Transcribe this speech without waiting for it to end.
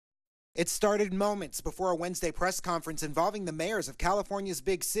It started moments before a Wednesday press conference involving the mayors of California's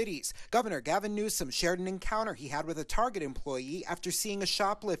big cities. Governor Gavin Newsom shared an encounter he had with a Target employee after seeing a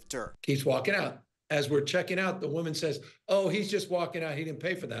shoplifter. Keeps walking out. As we're checking out, the woman says, "Oh, he's just walking out. He didn't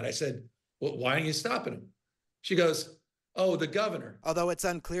pay for that." I said, "Well, why aren't you stopping him?" She goes, "Oh, the governor." Although it's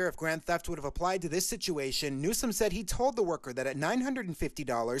unclear if grand theft would have applied to this situation, Newsom said he told the worker that at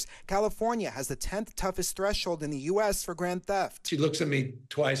 $950, California has the 10th toughest threshold in the U.S. for grand theft. She looks at me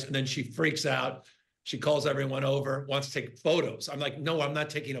twice and then she freaks out. She calls everyone over, wants to take photos. I'm like, "No, I'm not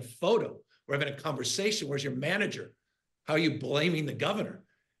taking a photo. We're having a conversation. Where's your manager? How are you blaming the governor?"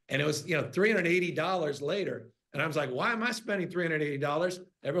 And it was, $380 later. And I was like, why am I spending $380?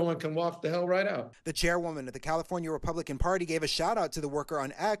 Everyone can walk the hell right out. The chairwoman of the California Republican Party gave a shout out to the worker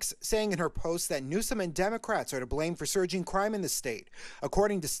on X, saying in her post that Newsom and Democrats are to blame for surging crime in the state.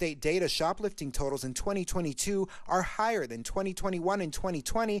 According to state data, shoplifting totals in 2022 are higher than 2021 and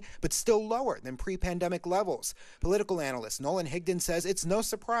 2020, but still lower than pre-pandemic levels. Political analyst Nolan Higdon says it's no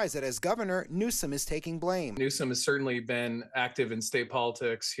surprise that as governor, Newsom is taking blame. Newsom has certainly been active in state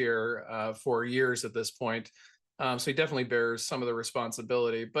politics here for years at this point. So he definitely bears some of the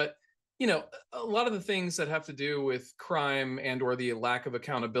responsibility. But, a lot of the things that have to do with crime and or the lack of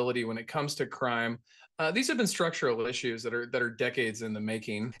accountability when it comes to crime, these have been structural issues that are decades in the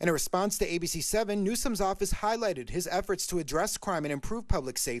making. In a response to ABC7, Newsom's office highlighted his efforts to address crime and improve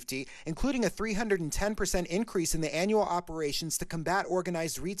public safety, including a 310% increase in the annual operations to combat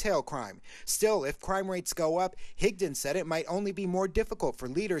organized retail crime. Still, if crime rates go up, Higdon said it might only be more difficult for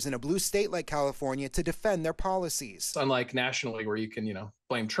leaders in a blue state like California to defend their policies. Unlike nationally, where you can,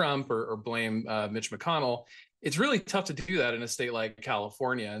 blame Trump or blame Mitch McConnell, it's really tough to do that in a state like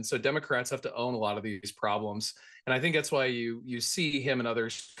California. And so Democrats have to own a lot of these problems. And I think that's why you see him and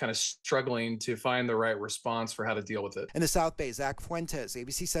others kind of struggling to find the right response for how to deal with it. In the South Bay, Zach Fuentes,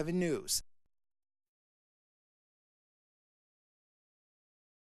 ABC7 News.